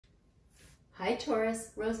Hi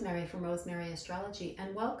Taurus, Rosemary from Rosemary Astrology,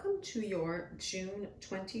 and welcome to your June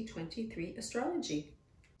 2023 astrology.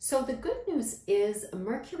 So the good news is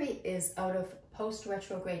Mercury is out of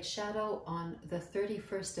post-retrograde shadow on the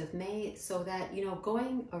 31st of May, so that,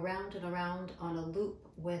 going around and around on a loop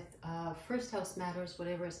with first house matters,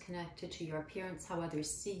 whatever is connected to your appearance, how others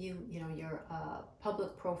see you, your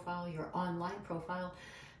public profile, your online profile,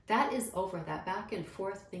 that is over. That back and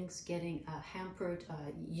forth, things getting hampered,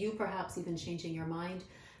 you perhaps even changing your mind,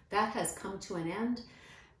 that has come to an end.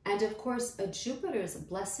 And of course, Jupiter's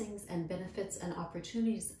blessings and benefits and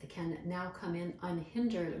opportunities can now come in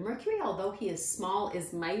unhindered. Mercury, although he is small,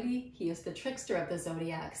 is mighty. He is the trickster of the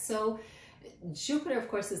zodiac. So Jupiter, of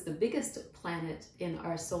course, is the biggest planet in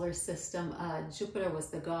our solar system. Jupiter was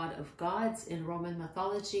the god of gods in Roman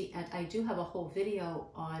mythology. And I do have a whole video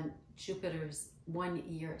on Jupiter's 1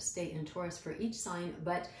 year stay in Taurus for each sign.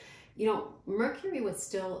 But Mercury was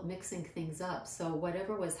still mixing things up. So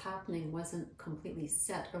whatever was happening wasn't completely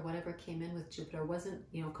set, or whatever came in with Jupiter wasn't,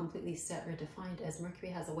 completely set or defined, as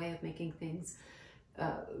Mercury has a way of making things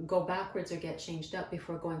go backwards or get changed up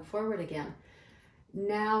before going forward again.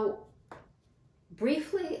 Now,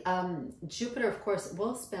 briefly, Jupiter, of course,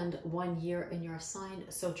 will spend 1 year in your sign.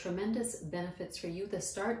 So tremendous benefits for you. The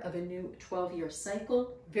start of a new 12-year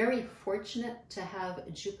cycle. Very fortunate to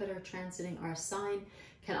have Jupiter transiting our sign.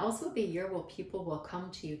 Can also be a year where people will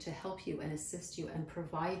come to you to help you and assist you and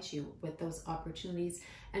provide you with those opportunities.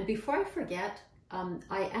 And before I forget,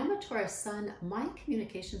 I am a Taurus sun. My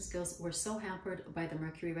communication skills were so hampered by the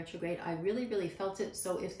Mercury retrograde. I really felt it.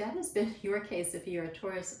 So if that has been your case, if you're a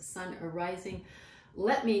Taurus sun or rising,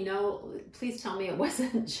 let me know. Please tell me it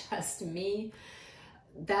wasn't just me.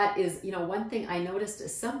 That is, one thing I noticed,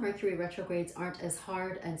 some Mercury retrogrades aren't as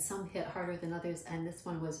hard and some hit harder than others. And this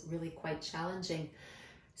one was really quite challenging.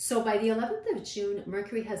 So by the 11th of June,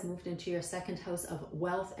 Mercury has moved into your second house of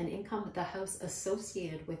wealth and income, the house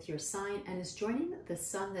associated with your sign, and is joining the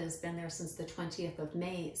sun that has been there since the 20th of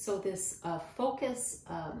May. So this focus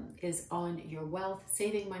is on your wealth,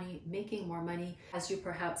 saving money, making more money, as you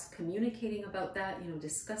perhaps communicating about that,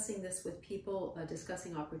 discussing this with people,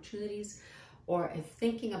 discussing opportunities, or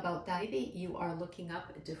thinking about that. Maybe you are looking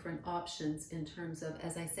up different options in terms of,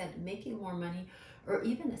 as I said, making more money, or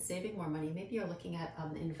even saving more money. Maybe you're looking at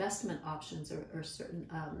investment options or certain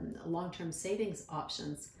long-term savings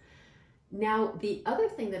options. Now, the other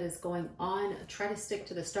thing that is going on, try to stick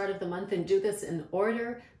to the start of the month and do this in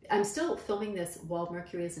order. I'm still filming this while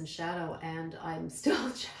Mercury is in shadow and I'm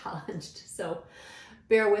still challenged, so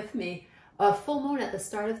bear with me. A full moon at the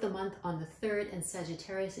start of the month on the 3rd in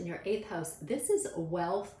Sagittarius in your 8th house. This is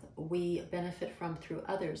wealth we benefit from through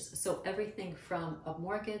others. So everything from a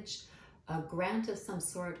mortgage, a grant of some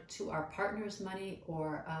sort, to our partner's money,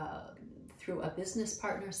 or through a business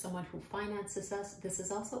partner, someone who finances us. This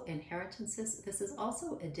is also inheritances. This is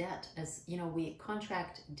also a debt, as we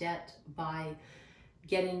contract debt by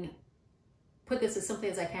put this as simply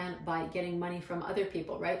as I can, by getting money from other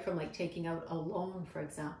people, right? From like taking out a loan, for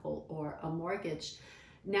example, or a mortgage.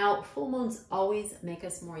 Now, full moons always make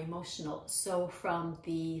us more emotional. So from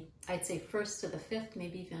the, I'd say 1st to the 5th,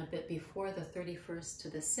 maybe even a bit before the 31st to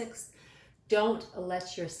the 6th, don't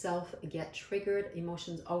let yourself get triggered.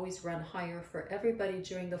 Emotions always run higher for everybody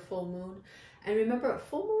during the full moon. And remember,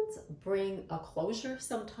 full moons bring a closure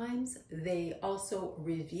sometimes. They also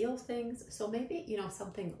reveal things. So maybe,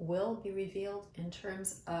 something will be revealed in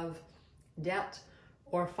terms of debt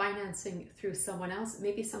or financing through someone else.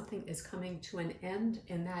 Maybe something is coming to an end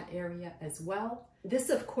in that area as well. This,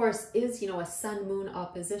 of course, is, a sun-moon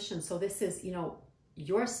opposition. So this is,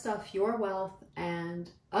 your stuff, your wealth, and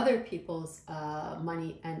other people's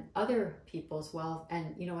money and other people's wealth.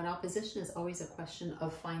 And, an opposition is always a question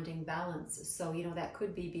of finding balance. So, that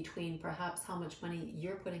could be between perhaps how much money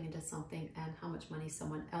you're putting into something and how much money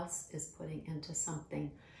someone else is putting into something.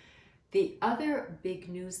 The other big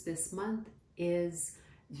news this month is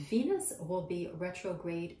Venus will be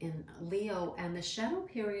retrograde in Leo, and the shadow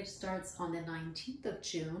period starts on the 19th of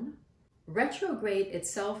June. Retrograde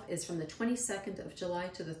itself is from the 22nd of July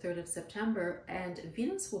to the 3rd of September, and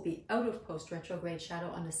Venus will be out of post-retrograde shadow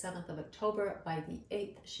on the 7th of October. By the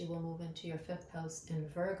 8th, she will move into your 5th house in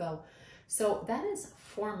Virgo. So that is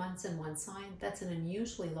 4 months in one sign. That's an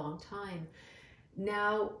unusually long time.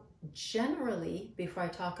 Now, generally, before I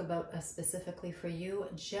talk about specifically for you,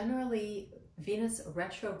 generally Venus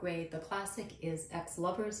retrograde, the classic is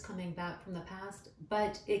ex-lovers coming back from the past,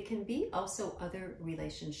 but it can be also other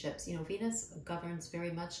relationships. Venus governs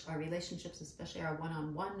very much our relationships, especially our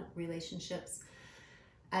one-on-one relationships.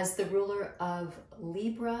 As the ruler of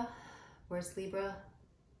Libra, where's Libra?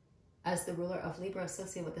 as the ruler of Libra,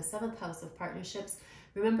 associated with the 7th house of partnerships.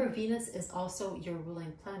 Remember, Venus is also your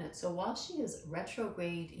ruling planet. So while she is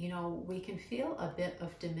retrograde, you know, we can feel a bit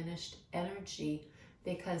of diminished energy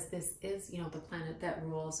because this is, you know, the planet that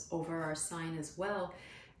rules over our sign as well.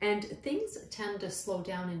 And things tend to slow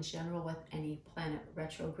down in general with any planet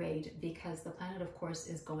retrograde because the planet, of course,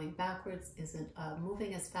 is going backwards, isn't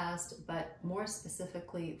moving as fast, but more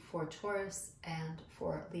specifically for Taurus and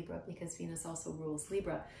for Libra because Venus also rules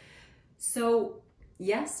Libra. So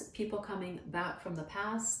yes, people coming back from the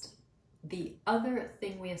past. The other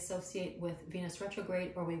thing we associate with Venus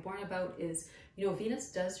retrograde or we warn about is, you know,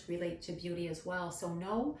 Venus does relate to beauty as well. So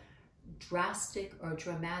no drastic or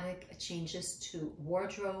dramatic changes to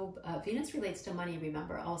wardrobe. Venus relates to money,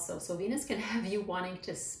 remember, also. So Venus can have you wanting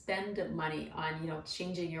to spend money on, you know,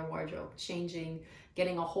 changing your wardrobe,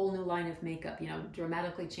 getting a whole new line of makeup, you know,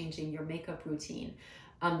 dramatically changing your makeup routine,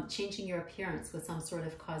 changing your appearance with some sort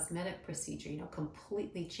of cosmetic procedure, you know,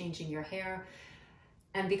 completely changing your hair.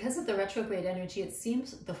 And because of the retrograde energy, it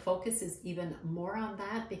seems the focus is even more on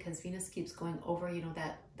that because Venus keeps going over, you know,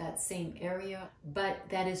 that same area. But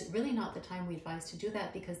that is really not the time we advise to do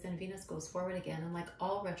that because then Venus goes forward again. And like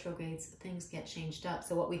all retrogrades, things get changed up.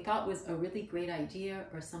 So what we thought was a really great idea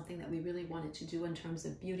or something that we really wanted to do in terms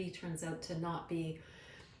of beauty turns out to not be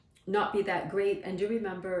that great. And do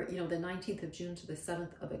remember, you know, the 19th of June to the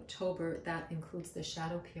 7th of October, that includes the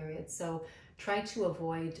shadow period. So try to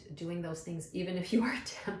avoid doing those things, even if you are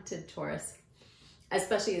tempted, Taurus,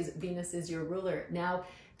 especially as Venus is your ruler. Now,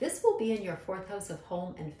 this will be in your 4th house of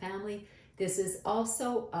home and family. This is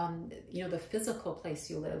also, you know, the physical place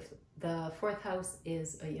you live. The 4th house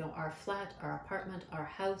is, you know, our flat, our apartment, our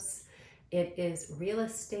house. It is real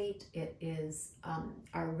estate. It is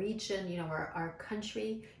our region, you know, our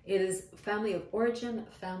country. It is family of origin,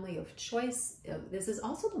 family of choice. This is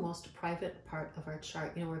also the most private part of our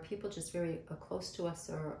chart, you know, where people just very close to us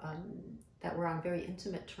or that we're on very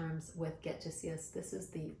intimate terms with get to see us. This is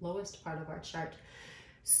the lowest part of our chart.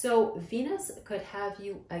 So Venus could have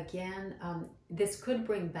you again. This could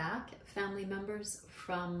bring back family members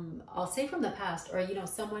from, I'll say from the past, or, you know,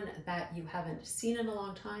 someone that you haven't seen in a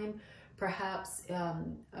long time. Perhaps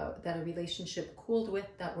that a relationship cooled with,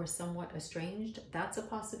 that were somewhat estranged. That's a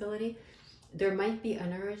possibility. There might be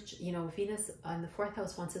an urge, you know, Venus on the 4th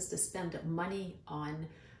house wants us to spend money on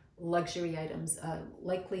luxury items,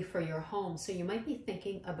 likely for your home. So you might be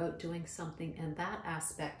thinking about doing something in that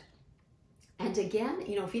aspect. And again,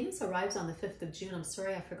 you know, Venus arrives on the 5th of June. I'm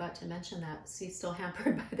sorry, I forgot to mention that. She's still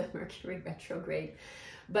hampered by the Mercury retrograde.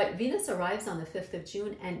 But Venus arrives on the 5th of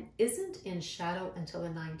June and isn't in shadow until the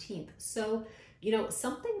 19th. So, you know,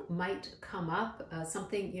 something might come up,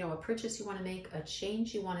 something, you know, a purchase you want to make, a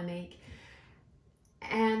change you want to make.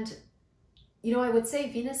 And, you know, I would say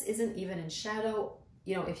Venus isn't even in shadow.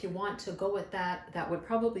 You know, if you want to go with that, that would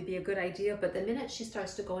probably be a good idea. But the minute she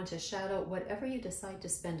starts to go into shadow, whatever you decide to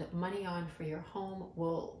spend money on for your home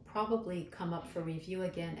will probably come up for review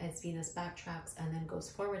again as Venus backtracks and then goes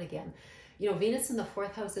forward again. You know, Venus in the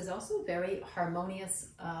 4th house is also very harmonious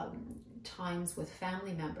times with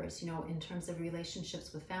family members, you know, in terms of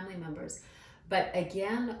relationships with family members. But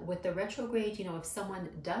again, with the retrograde, you know, if someone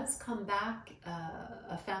does come back,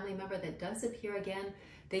 a family member that does appear again,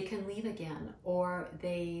 they can leave again or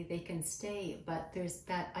they can stay. But there's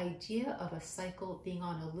that idea of a cycle being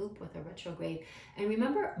on a loop with a retrograde. And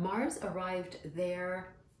remember, Mars arrived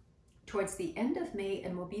there towards the end of May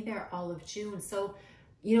and will be there all of June. So,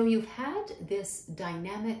 you know, you've had this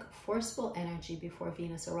dynamic, forceful energy before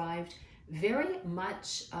Venus arrived, very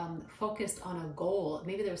much focused on a goal.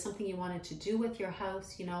 Maybe there was something you wanted to do with your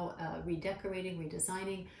house, you know, redecorating,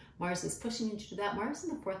 redesigning. Mars is pushing you to do that. Mars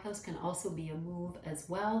in the 4th house can also be a move as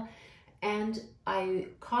well. And I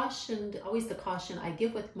cautioned, always the caution I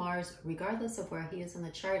give with Mars, regardless of where he is in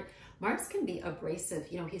the chart, Mars can be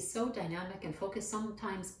abrasive. You know, he's so dynamic and focused,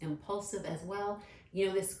 sometimes impulsive as well. You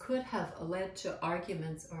know, this could have led to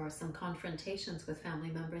arguments or some confrontations with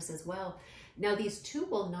family members as well. Now, these two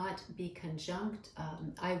will not be conjunct.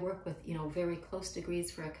 I work with, you know, very close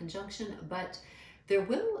degrees for a conjunction, but there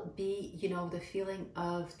will be, you know, the feeling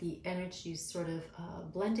of the energies sort of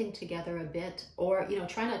blending together a bit, or, you know,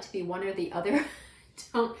 try not to be one or the other.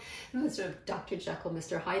 Don't, sort of Dr. Jekyll,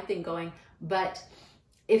 Mr. Hyde thing going, but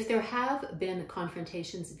if there have been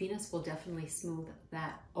confrontations, Venus will definitely smooth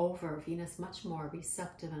that over. Venus, much more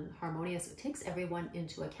receptive and harmonious. It takes everyone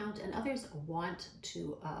into account, and others want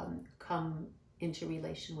to come into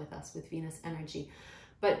relation with us with Venus energy.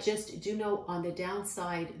 But just do know on the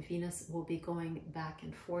downside, Venus will be going back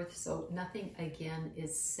and forth. So nothing again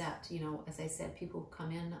is set. You know, as I said, people who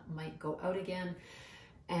come in might go out again.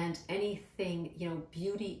 And anything, you know,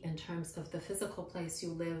 beauty in terms of the physical place you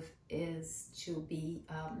live is to be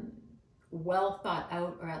well thought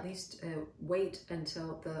out, or at least wait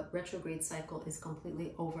until the retrograde cycle is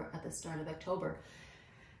completely over at the start of October.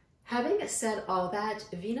 Having said all that,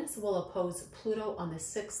 Venus will oppose Pluto on the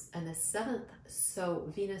 6th and the 7th. So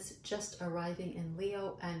Venus just arriving in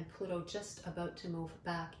Leo and Pluto just about to move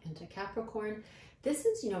back into Capricorn. This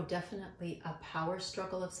is, you know, definitely a power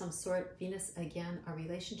struggle of some sort. Venus, again, our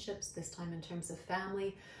relationships, this time in terms of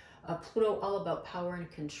family. Pluto, all about power and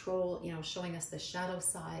control, you know, showing us the shadow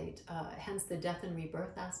side, hence the death and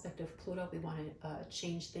rebirth aspect of Pluto. We want to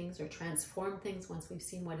change things or transform things once we've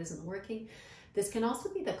seen what isn't working. This can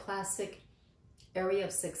also be the classic area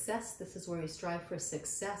of success. This is where we strive for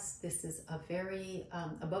success. This is a very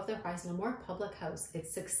above the horizon, a more public house.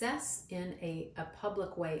 It's success in a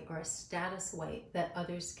public way or a status way that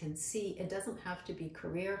others can see. It doesn't have to be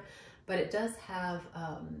career, but it does have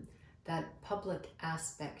that public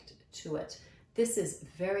aspect to it. This is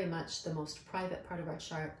very much the most private part of our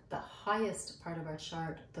chart, the highest part of our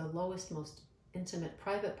chart, the lowest, most intimate,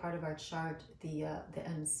 private part of our chart, the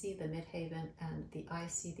MC, the midhaven, and the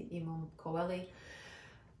IC, the Imum Coeli.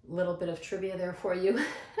 Little bit of trivia there for you.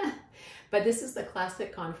 But this is the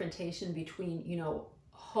classic confrontation between, you know,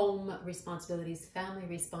 home responsibilities, family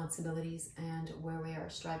responsibilities, and where we are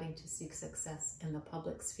striving to seek success in the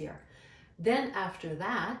public sphere. Then after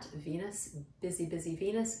that, Venus, busy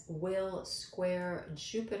Venus, will square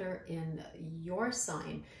Jupiter in your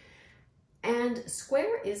sign. And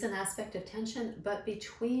square is an aspect of tension, but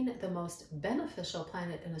between the most beneficial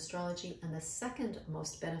planet in astrology and the second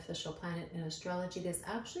most beneficial planet in astrology, this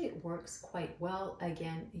actually works quite well.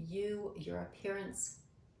 Again, you, your appearance,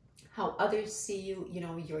 how others see you, you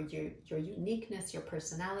know, your uniqueness, your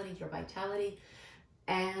personality, your vitality,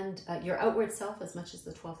 and your outward self, as much as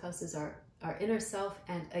the 12th house is our inner self,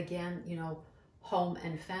 and again, you know, home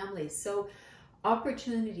and family. So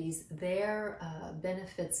opportunities there,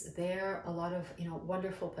 benefits there, a lot of, you know,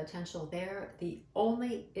 wonderful potential there. The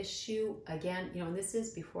only issue, again, you know, and this is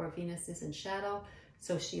before Venus is in shadow,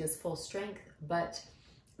 so she is full strength, but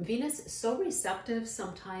Venus so receptive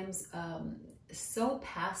sometimes, so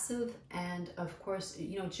passive, and of course,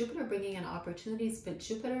 you know, Jupiter bringing in opportunities, but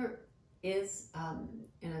Jupiter is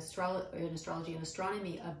in astrology and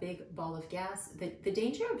astronomy a big ball of gas. The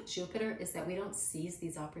danger of Jupiter is that we don't seize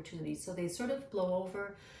these opportunities, so they sort of blow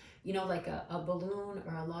over, you know, like a balloon,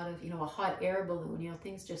 or a lot of, you know, a hot air balloon, you know,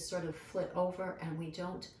 things just sort of flit over and we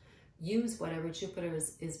don't use whatever Jupiter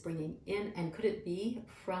is bringing in. And could it be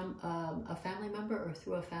from a family member or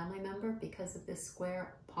through a family member because of this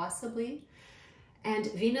square? Possibly.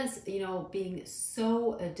 And Venus, you know, being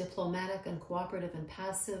so diplomatic and cooperative and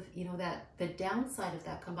passive, you know, that the downside of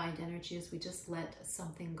that combined energy is we just let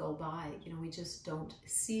something go by, you know, we just don't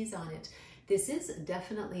seize on it. This is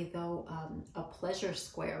definitely, though, a pleasure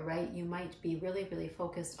square, right? You might be really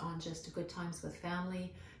focused on just good times with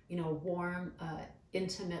family, you know, warm,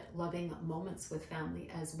 intimate, loving moments with family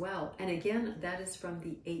as well. And again, that is from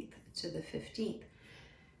the 8th to the 15th.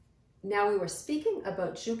 Now, we were speaking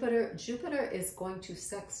about Jupiter. Jupiter is going to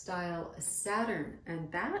sextile Saturn,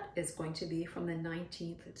 and that is going to be from the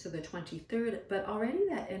 19th to the 23rd. But already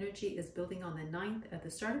that energy is building on the 9th at the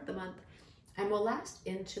start of the month and will last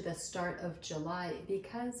into the start of July,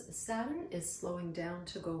 because Saturn is slowing down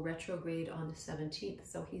to go retrograde on the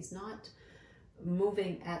 17th. So he's not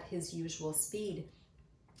moving at his usual speed.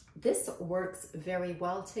 This works very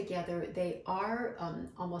well together. They are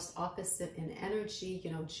almost opposite in energy.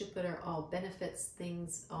 You know, Jupiter all benefits,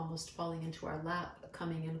 things almost falling into our lap,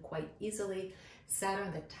 coming in quite easily.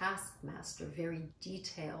 Saturn, the taskmaster, very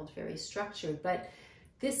detailed, very structured. But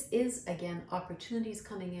this is, again, opportunities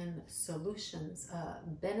coming in, solutions,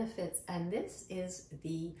 benefits, and this is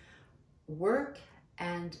the work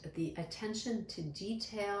and the attention to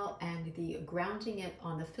detail and the grounding it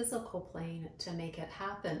on the physical plane to make it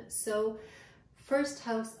happen. So first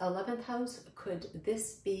house, 11th house, could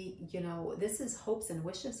this be, you know, this is hopes and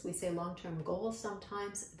wishes. We say long-term goals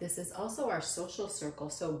sometimes. This is also our social circle.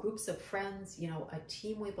 So groups of friends, you know, a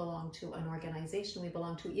team we belong to, an organization we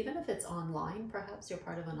belong to, even if it's online, perhaps you're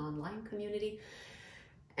part of an online community.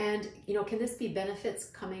 And, you know, can this be benefits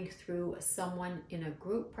coming through someone in a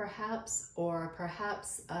group, perhaps, or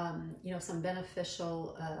perhaps, you know, some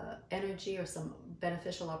beneficial energy or some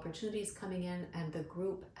beneficial opportunities coming in, and the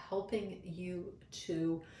group helping you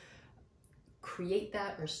to create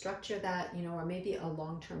that or structure that, you know, or maybe a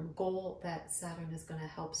long-term goal that Saturn is going to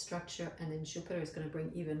help structure, and then Jupiter is going to bring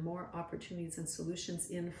even more opportunities and solutions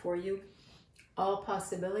in for you. All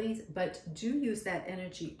possibilities, but do use that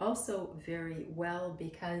energy also very well,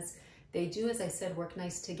 because They do, as I said, work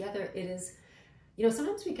nice together. It is, you know,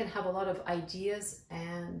 sometimes we can have a lot of ideas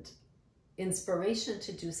and inspiration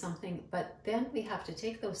to do something, but then we have to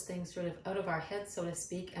take those things sort of out of our heads, so to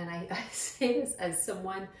speak. And I say this as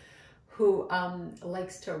someone who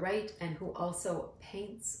likes to write and who also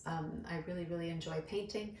paints. I really, really enjoy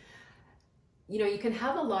painting. You know, you can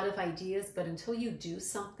have a lot of ideas, but until you do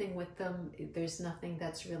something with them, there's nothing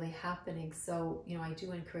that's really happening. So, you know, I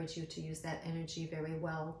do encourage you to use that energy very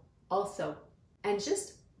well also. And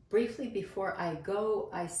just briefly before I go,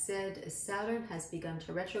 I said Saturn has begun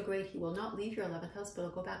to retrograde. He will not leave your 11th house, but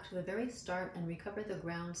he'll go back to the very start and recover the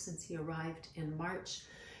ground since he arrived in March.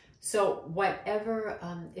 So whatever,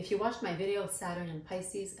 if you watch my video, Saturn in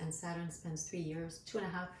Pisces, and Saturn spends 3 years,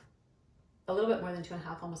 2.5, a little bit more than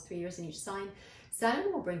 2.5, almost 3 years in each sign,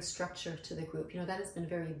 Saturn will bring structure to the group. You know, that has been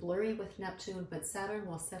very blurry with Neptune, but Saturn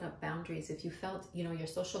will set up boundaries. If you felt, you know, your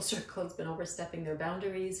social circle has been overstepping their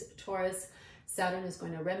boundaries, Taurus, Saturn is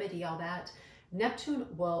going to remedy all that. Neptune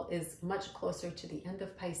is much closer to the end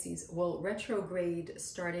of Pisces, will retrograde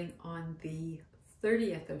starting on the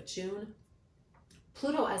 30th of June.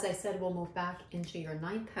 Pluto, as I said, will move back into your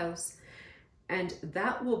 9th house, and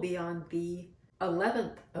that will be on the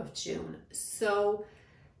 11th of June. So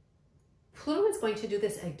Pluto is going to do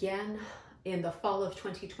this again in the fall of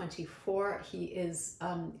 2024. He is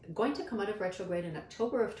going to come out of retrograde in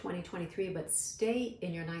October of 2023, but stay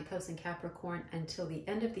in your 9th house in Capricorn until the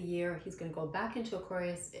end of the year. He's going to go back into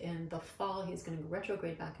Aquarius in the fall. He's going to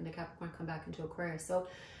retrograde back into Capricorn, come back into Aquarius. So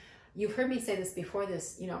you've heard me say this before,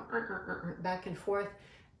 this, you know, back and forth.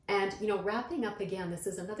 And, you know, wrapping up again, this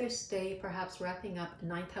is another stay, perhaps wrapping up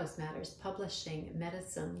 9th house matters, publishing,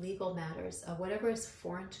 medicine, legal matters, whatever is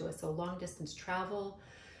foreign to us. So long distance travel,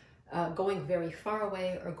 going very far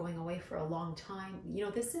away or going away for a long time. You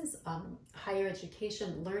know, this is higher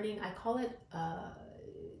education, learning. I call it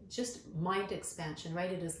just mind expansion,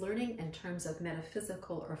 right? It is learning in terms of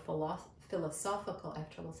metaphysical or philosophical, I have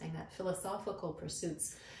trouble saying that, philosophical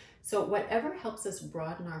pursuits. So whatever helps us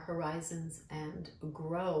broaden our horizons and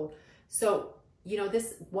grow. So, you know,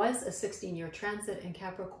 this was a 16-year transit in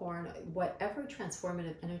Capricorn. Whatever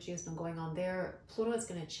transformative energy has been going on there, Pluto is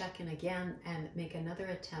going to check in again and make another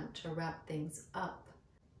attempt to wrap things up.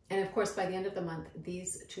 And of course, by the end of the month,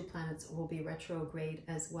 these two planets will be retrograde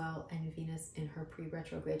as well, and Venus in her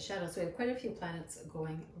pre-retrograde shadow. So we have quite a few planets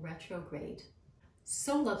going retrograde.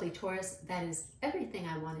 So lovely, Taurus. That is everything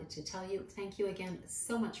I wanted to tell you. Thank you again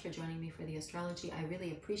so much for joining me for the astrology. I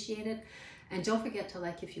really appreciate it. And don't forget to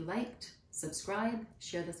like if you liked, subscribe,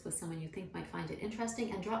 share this with someone you think might find it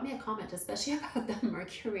interesting, and drop me a comment, especially about the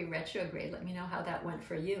Mercury retrograde. Let me know how that went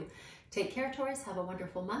for you. Take care, Taurus. Have a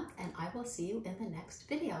wonderful month, and I will see you in the next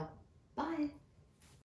video. Bye.